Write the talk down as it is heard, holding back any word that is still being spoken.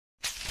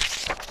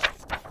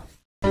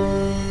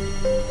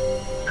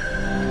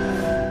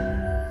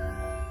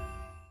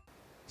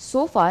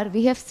So far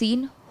we have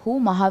seen who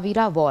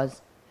Mahavira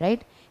was,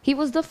 right? He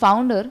was the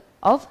founder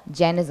of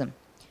Jainism.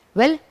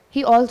 Well,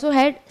 he also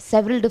had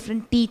several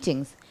different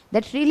teachings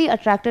that really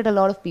attracted a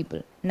lot of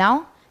people.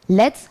 Now,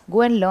 let's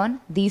go and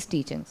learn these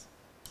teachings.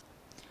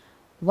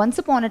 Once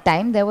upon a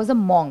time, there was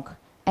a monk,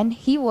 and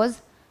he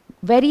was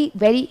very,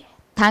 very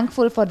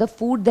thankful for the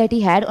food that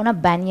he had on a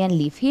banyan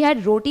leaf. He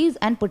had rotis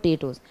and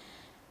potatoes.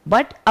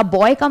 But a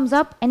boy comes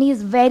up and he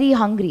is very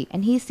hungry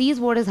and he sees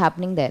what is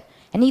happening there.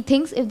 And he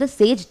thinks if the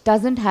sage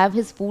doesn't have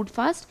his food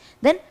fast,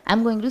 then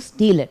I'm going to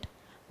steal it.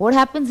 What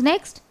happens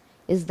next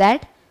is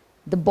that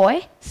the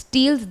boy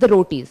steals the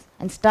rotis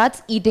and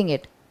starts eating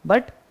it.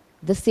 But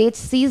the sage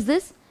sees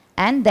this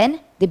and then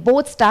they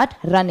both start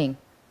running.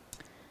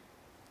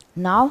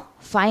 Now,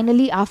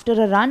 finally, after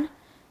a run,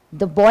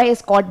 the boy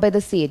is caught by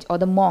the sage or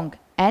the monk,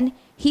 and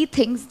he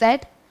thinks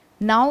that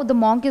now the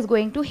monk is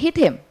going to hit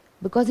him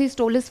because he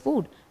stole his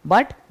food.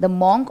 But the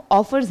monk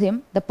offers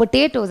him the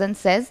potatoes and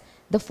says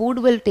the food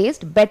will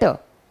taste better.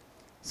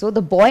 So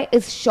the boy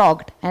is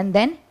shocked and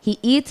then he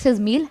eats his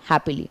meal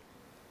happily.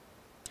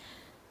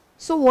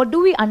 So what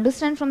do we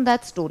understand from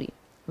that story?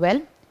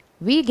 Well,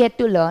 we get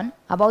to learn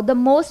about the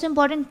most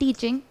important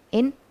teaching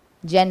in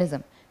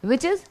Jainism,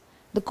 which is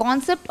the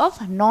concept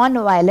of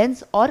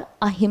non-violence or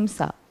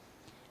ahimsa.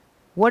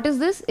 What is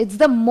this? It's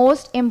the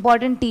most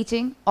important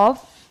teaching of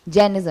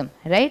Jainism,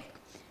 right?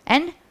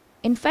 And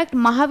in fact,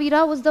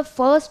 Mahavira was the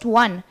first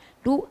one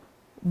to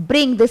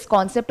bring this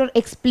concept or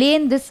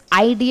explain this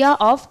idea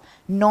of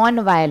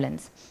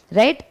non-violence,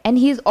 right? And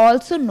he is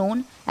also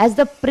known as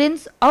the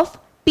Prince of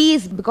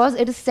Peace because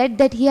it is said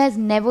that he has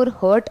never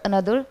hurt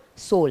another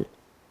soul.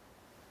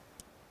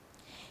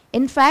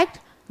 In fact,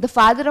 the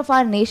father of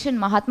our nation,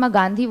 Mahatma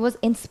Gandhi, was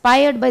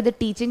inspired by the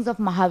teachings of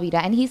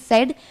Mahavira, and he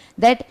said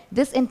that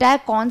this entire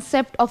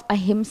concept of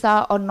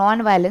ahimsa or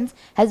non-violence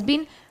has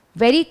been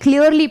very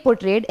clearly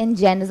portrayed in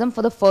Jainism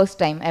for the first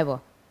time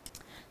ever.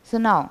 So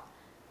now,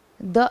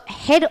 the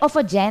head of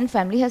a Jain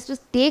family has to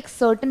take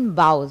certain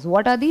vows.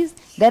 What are these?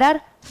 There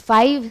are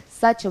 5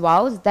 such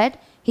vows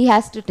that he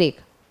has to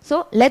take.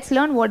 So let's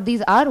learn what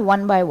these are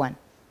one by one.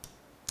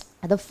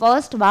 The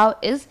first vow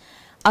is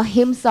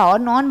ahimsa or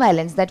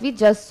non-violence that we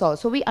just saw.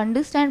 So we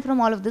understand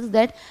from all of this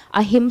that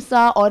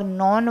ahimsa or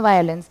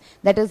non-violence,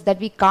 that is that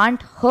we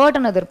can't hurt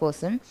another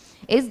person,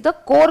 is the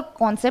core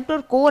concept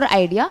or core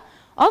idea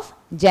of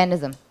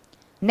Jainism.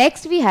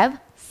 Next we have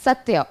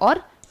satya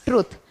or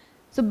truth.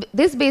 So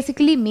this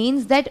basically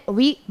means that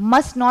we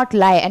must not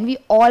lie and we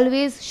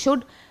always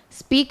should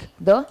speak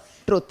the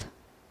truth.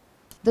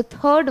 The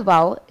third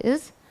vow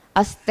is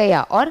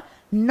asteya or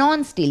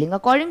non-stealing.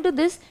 According to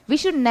this, we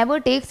should never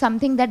take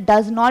something that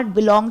does not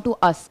belong to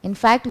us. In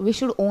fact, we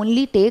should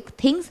only take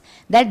things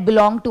that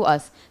belong to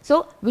us.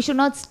 So we should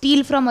not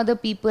steal from other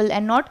people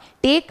and not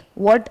take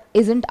what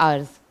isn't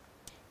ours.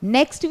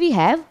 Next we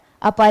have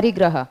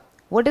aparigraha.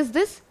 What is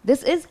this?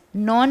 This is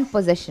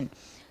non-possession.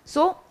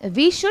 So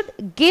we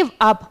should give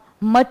up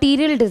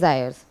material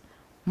desires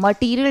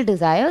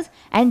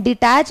and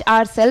detach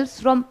ourselves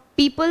from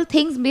people,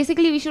 things.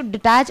 Basically, we should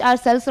detach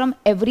ourselves from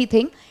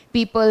everything,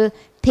 people,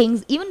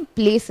 things, even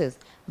places.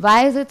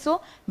 Why is it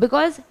so?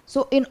 Because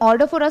in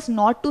order for us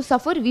not to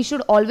suffer, we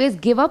should always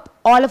give up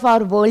all of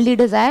our worldly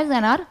desires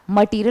and our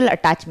material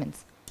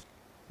attachments.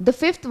 The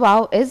fifth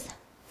vow is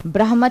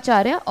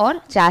brahmacharya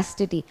or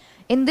chastity.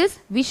 In this,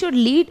 we should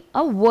lead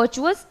a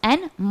virtuous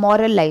and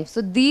moral life. So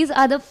these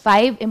are the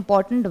 5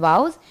 important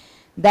vows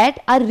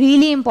that are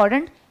really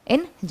important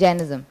in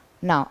Jainism.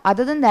 Now,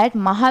 other than that,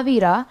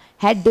 Mahavira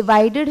had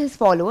divided his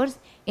followers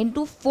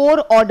into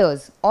 4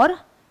 orders or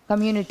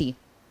community.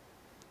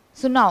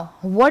 So now,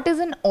 what is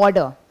an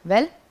order?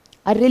 Well,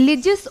 a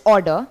religious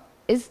order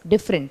is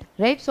different,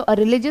 right? So a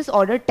religious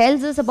order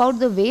tells us about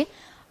the way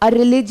a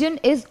religion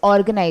is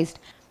organized.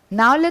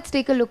 Now let's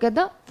take a look at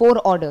the 4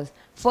 orders.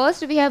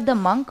 First, we have the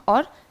monk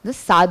or the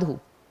sadhu,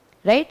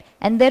 right?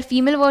 And their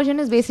female version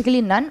is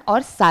basically nun or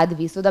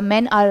sadhvi. So the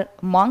men are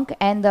monk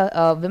and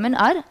the women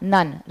are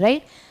nun,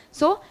 right?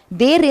 So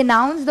they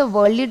renounce the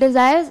worldly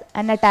desires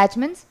and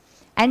attachments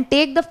and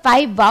take the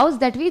 5 vows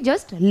that we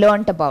just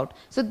learnt about.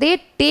 So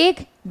they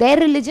take their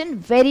religion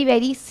very,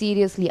 very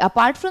seriously.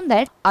 Apart from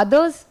that,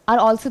 others are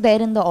also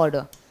there in the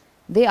order.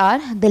 They are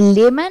the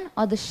layman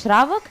or the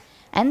shravak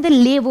and the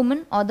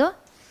laywoman or the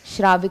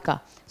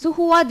shravika. So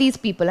who are these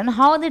people and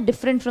how are they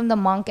different from the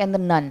monk and the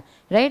nun,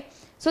 right?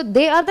 So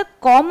they are the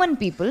common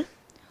people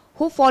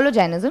who follow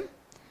Jainism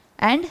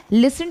and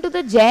listen to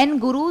the Jain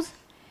gurus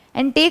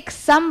and take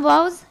some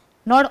vows,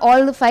 not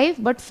all the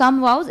 5, but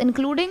some vows,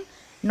 including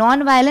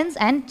non-violence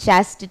and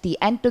chastity.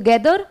 And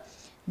together,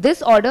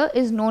 this order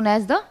is known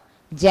as the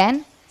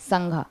Jain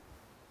Sangha.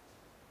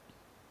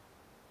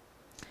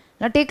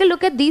 Now take a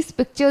look at these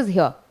pictures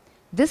here.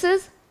 This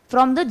is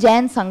from the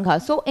Jain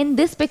Sangha. So in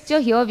this picture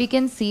here, we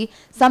can see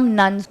some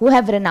nuns who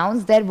have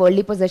renounced their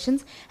worldly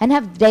possessions and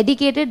have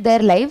dedicated their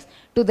lives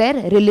to their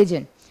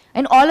religion.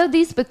 In all of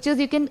these pictures,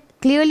 you can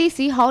clearly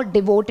see how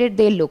devoted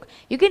they look.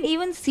 You can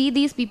even see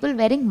these people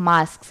wearing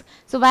masks.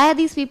 So why are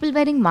these people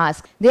wearing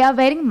masks? They are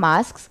wearing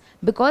masks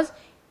because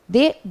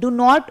They do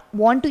not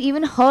want to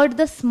even hurt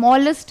the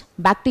smallest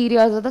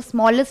bacteria or the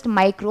smallest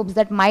microbes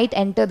that might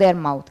enter their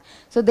mouth.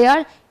 So they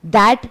are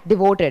that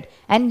devoted.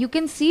 And you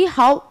can see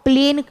how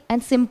plain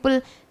and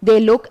simple they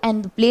look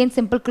and the plain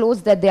simple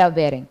clothes that they are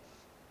wearing.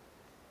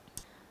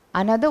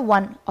 Another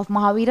one of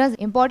Mahavira's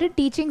important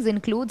teachings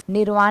includes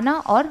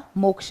nirvana or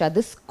moksha.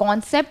 This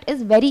concept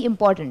is very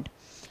important.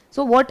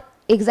 So what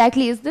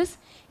exactly is this?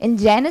 In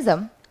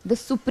Jainism, the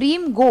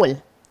supreme goal,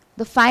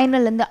 the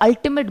final and the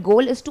ultimate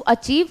goal is to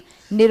achieve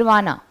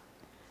nirvana.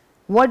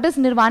 What does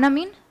nirvana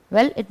mean?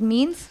 Well, it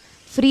means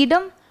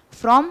freedom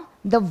from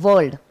the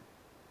world.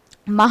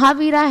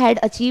 Mahavira had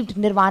achieved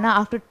nirvana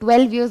after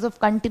 12 years of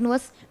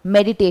continuous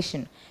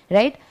meditation,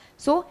 right?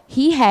 So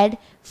he had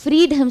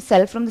freed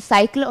himself from the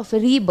cycle of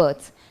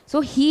rebirths.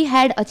 So he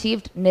had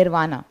achieved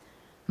nirvana.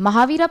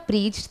 Mahavira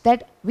preached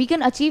that we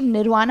can achieve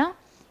nirvana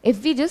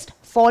if we just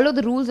follow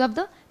the rules of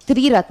the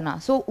three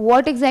ratna. So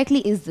what exactly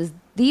is this?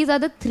 These are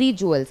the three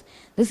jewels.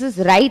 This is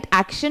right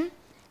action,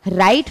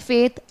 right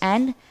faith,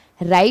 and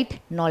right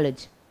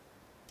knowledge.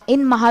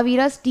 In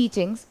Mahavira's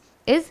teachings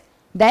is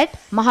that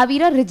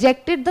Mahavira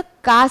rejected the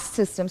caste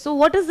system. So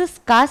what is this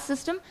caste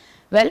system?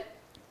 Well,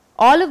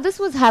 all of this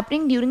was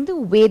happening during the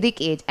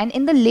Vedic age, and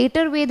in the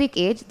later Vedic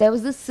age there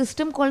was this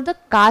system called the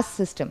caste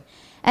system,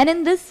 and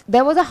in this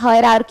there was a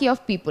hierarchy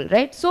of people,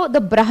 right? So the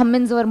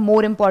Brahmins were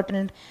more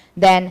important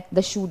than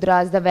the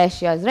Shudras, the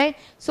Vaishyas, right?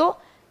 So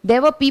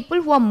there were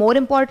people who are more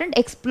important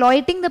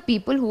exploiting the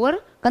people who were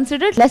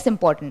considered less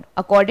important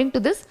according to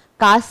this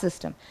caste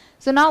system.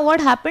 So now what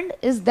happened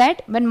is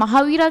that when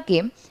Mahavira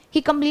came,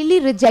 he completely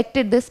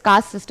rejected this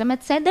caste system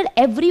and said that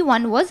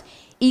everyone was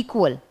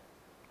equal.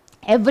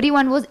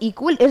 Everyone was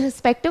equal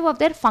irrespective of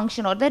their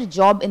function or their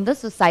job in the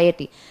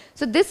society.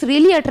 So this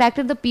really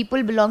attracted the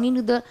people belonging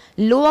to the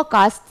lower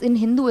castes in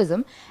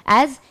Hinduism,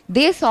 as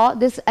they saw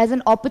this as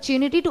an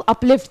opportunity to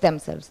uplift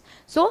themselves.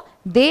 So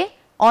they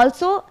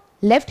also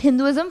left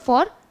Hinduism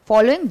for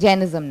following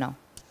Jainism now.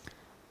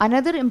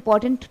 Another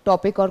important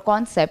topic or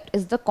concept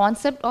is the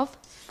concept of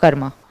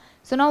karma.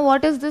 So now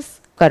what is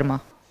this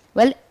karma?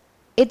 Well,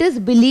 it is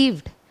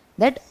believed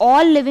that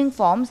all living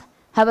forms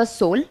have a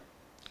soul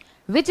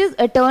which is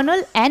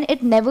eternal and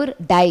it never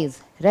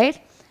dies, right?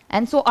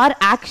 And so our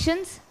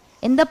actions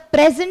in the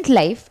present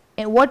life,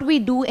 and what we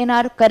do in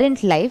our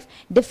current life,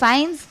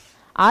 defines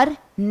our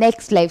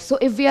next life. So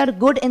if we are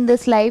good in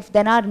this life,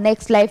 then our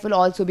next life will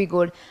also be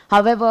good.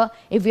 However,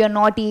 if we are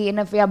naughty and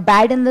if we are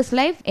bad in this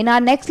life, in our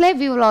next life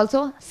we will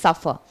also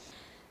suffer.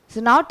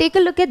 So now take a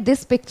look at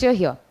this picture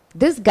here.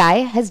 This guy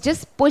has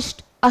just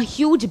pushed a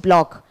huge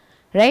block,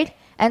 right?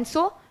 And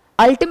so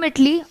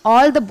ultimately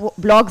all the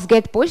blocks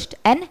get pushed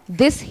and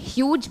this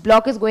huge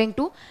block is going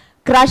to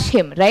crush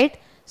him, right?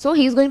 So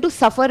he is going to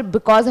suffer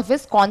because of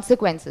his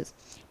consequences.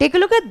 Take a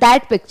look at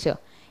that picture.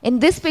 In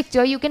this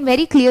picture, you can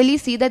very clearly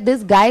see that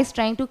this guy is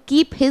trying to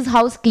keep his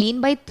house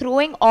clean by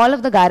throwing all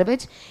of the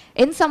garbage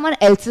in someone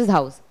else's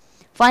house.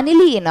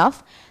 Funnily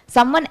enough,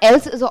 someone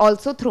else is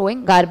also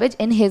throwing garbage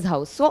in his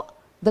house. So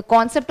the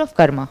concept of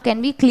karma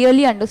can be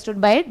clearly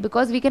understood by it,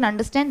 because we can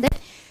understand that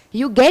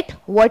you get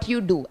what you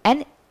do.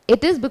 And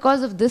it is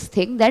because of this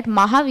thing that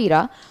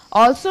Mahavira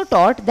also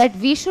taught that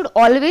we should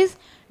always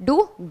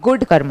do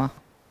good karma.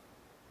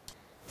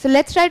 So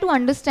let's try to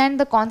understand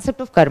the concept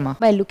of karma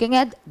by looking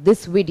at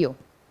this video.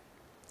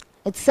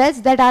 It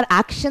says that our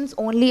actions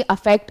only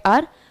affect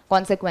our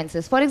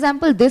consequences. For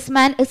example, this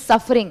man is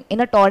suffering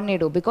in a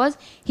tornado because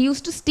he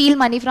used to steal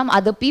money from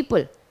other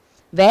people.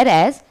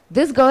 Whereas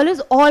this girl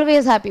is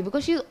always happy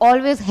because she is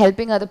always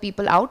helping other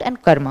people out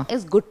and karma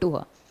is good to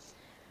her.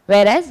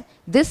 Whereas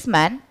this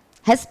man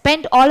has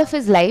spent all of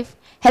his life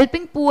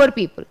helping poor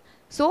people.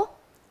 So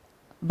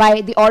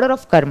by the order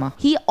of karma,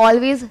 he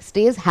always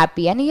stays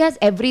happy and he has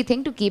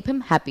everything to keep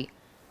him happy.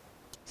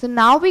 So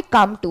now we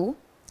come to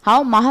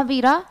how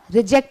Mahavira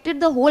rejected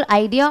the whole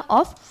idea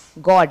of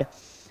God.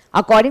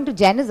 According to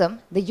Jainism,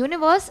 the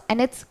universe and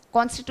its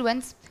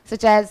constituents,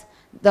 such as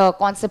the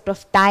concept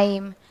of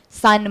time,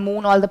 sun,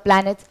 moon, all the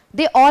planets,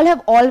 they all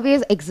have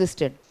always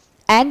existed.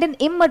 And an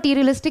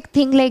immaterialistic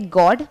thing like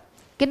God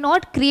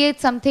cannot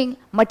create something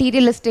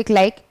materialistic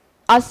like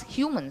us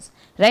humans,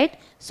 right?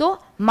 So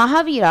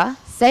Mahavira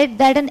said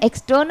that an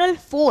external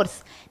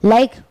force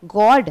like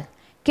God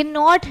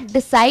cannot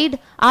decide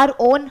our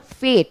own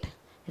fate,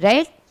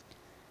 right?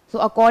 So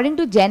according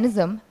to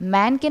Jainism,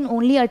 man can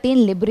only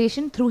attain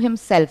liberation through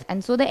himself,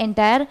 and so the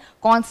entire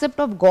concept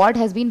of God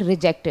has been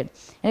rejected.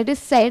 And it is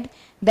said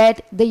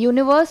that the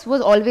universe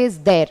was always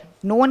there,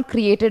 no one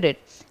created it,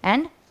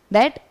 and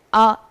that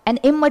an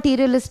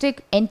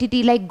immaterialistic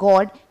entity like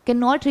God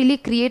cannot really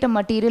create a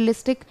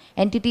materialistic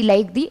entity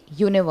like the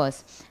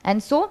universe.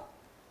 And so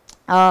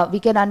we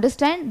can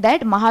understand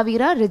that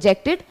Mahavira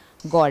rejected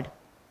God.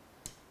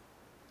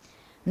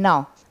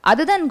 Now,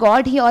 other than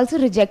God, he also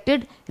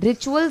rejected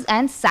rituals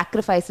and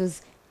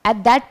sacrifices.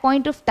 At that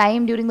point of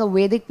time during the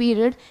Vedic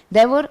period,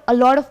 there were a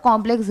lot of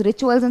complex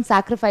rituals and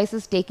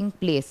sacrifices taking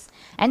place.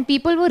 And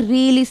people were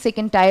really sick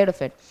and tired of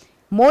it.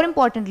 More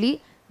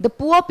importantly, the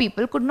poor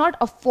people could not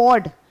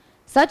afford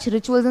such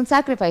rituals and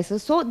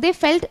sacrifices, so they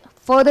felt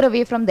further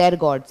away from their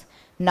gods.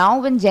 Now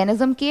when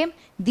Jainism came,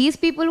 these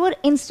people were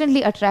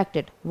instantly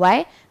attracted.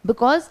 Why?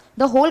 Because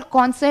the whole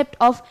concept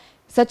of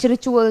such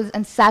rituals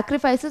and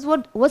sacrifices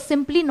was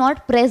simply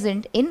not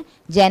present in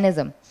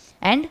Jainism.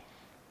 And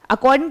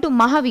according to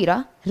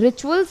Mahavira,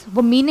 rituals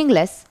were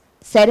meaningless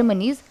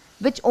ceremonies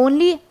which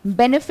only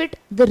benefit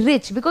the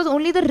rich, because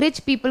only the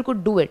rich people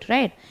could do it,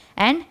 right?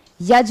 And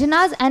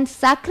yajnas and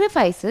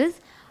sacrifices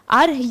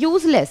are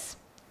useless.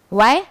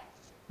 Why?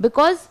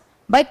 Because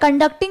by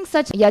conducting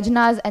such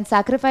yajnas and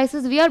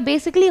sacrifices, we are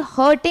basically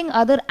hurting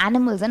other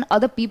animals and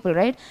other people,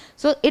 right?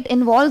 So it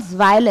involves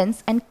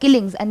violence and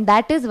killings, and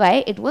that is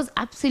why it was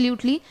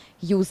absolutely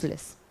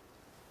useless.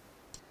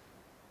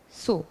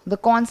 So the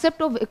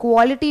concept of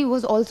equality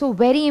was also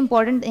very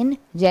important in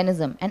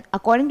Jainism, and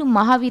according to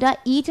Mahavira,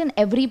 each and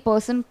every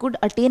person could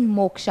attain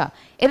moksha,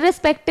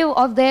 irrespective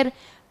of their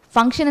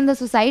function in the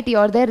society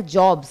or their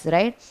jobs,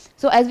 right?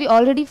 So as we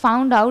already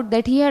found out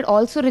that he had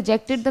also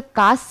rejected the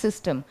caste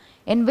system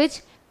in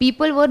which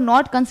people were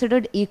not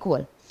considered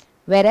equal.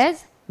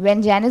 Whereas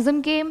when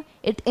Jainism came,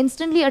 it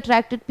instantly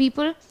attracted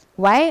people.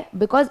 Why?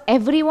 Because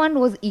everyone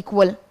was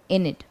equal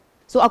in it.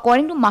 So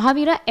according to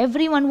Mahavira,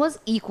 everyone was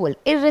equal,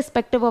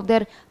 irrespective of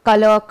their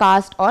color,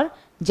 caste or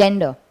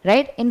gender,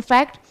 right? In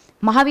fact,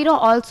 Mahavira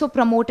also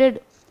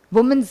promoted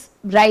women's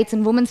rights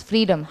and women's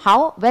freedom.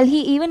 How? Well,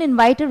 he even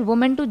invited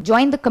women to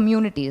join the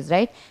communities,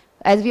 right?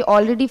 As we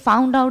already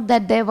found out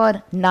that there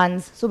were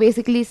nuns, so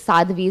basically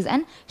sadhvis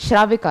and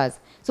shravikas.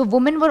 So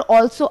women were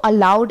also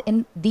allowed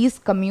in these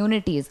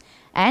communities.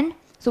 And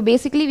so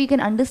basically we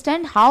can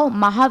understand how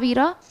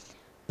Mahavira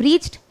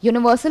preached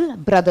universal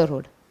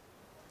brotherhood.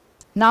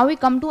 Now we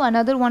come to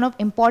another one of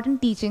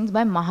important teachings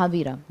by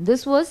Mahavira.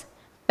 This was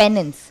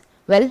penance.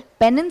 Well,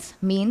 penance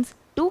means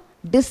to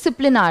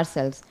discipline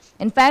ourselves.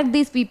 In fact,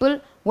 these people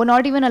were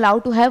not even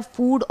allowed to have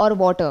food or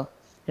water,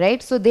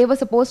 right? So they were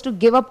supposed to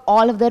give up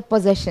all of their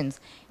possessions.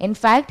 In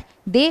fact,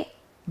 they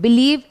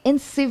believe in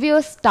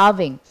severe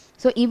starving.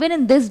 So even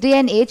in this day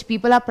and age,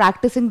 people are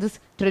practicing this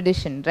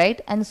tradition,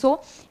 right? And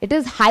so it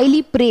is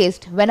highly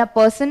praised when a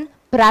person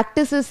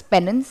practices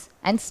penance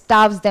and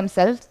starves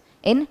themselves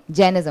in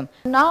Jainism.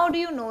 Now do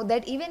you know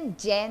that even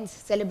Jains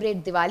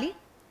celebrate Diwali?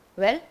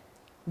 Well,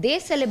 they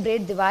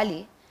celebrate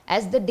Diwali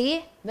as the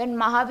day when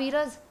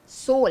Mahavira's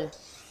soul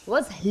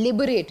was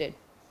liberated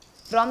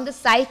from the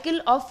cycle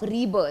of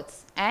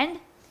rebirths and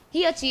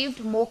he achieved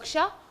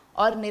moksha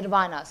or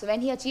nirvana. So when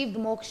he achieved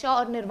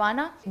moksha or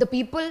nirvana, the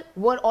people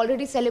were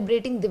already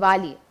celebrating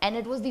Diwali and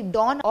it was the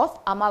dawn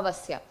of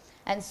Amavasya.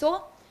 And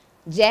so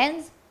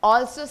Jains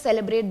also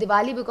celebrate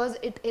Diwali because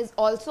it is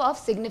also of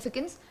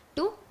significance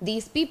to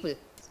these people.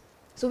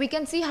 So we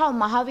can see how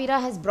Mahavira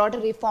has brought a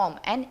reform,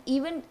 and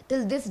even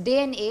till this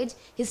day and age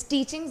his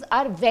teachings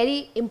are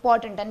very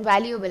important and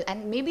valuable,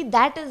 and maybe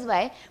that is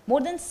why more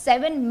than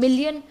 7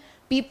 million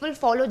people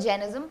follow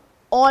Jainism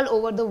all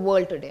over the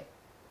world today.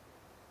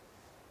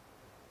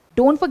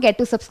 Don't forget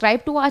to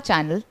subscribe to our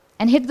channel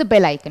and hit the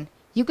bell icon.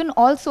 You can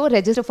also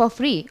register for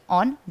free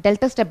on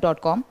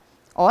DeltaStep.com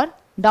or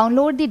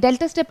download the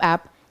DeltaStep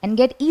app and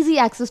get easy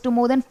access to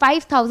more than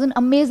 5,000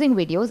 amazing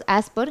videos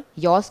as per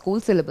your school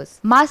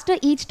syllabus. Master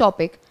each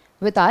topic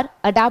with our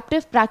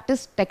adaptive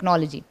practice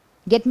technology.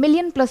 Get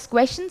million-plus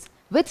questions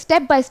with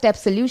step-by-step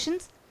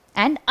solutions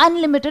and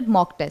unlimited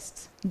mock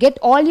tests. Get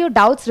all your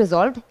doubts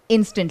resolved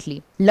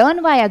instantly.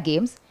 Learn via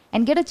games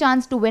and get a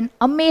chance to win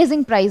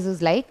amazing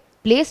prizes like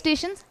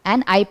PlayStations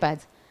and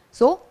iPads.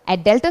 So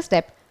at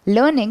DeltaStep,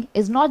 learning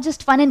is not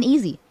just fun and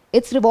easy,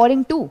 it's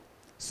rewarding too.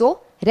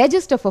 So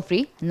register for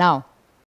free now.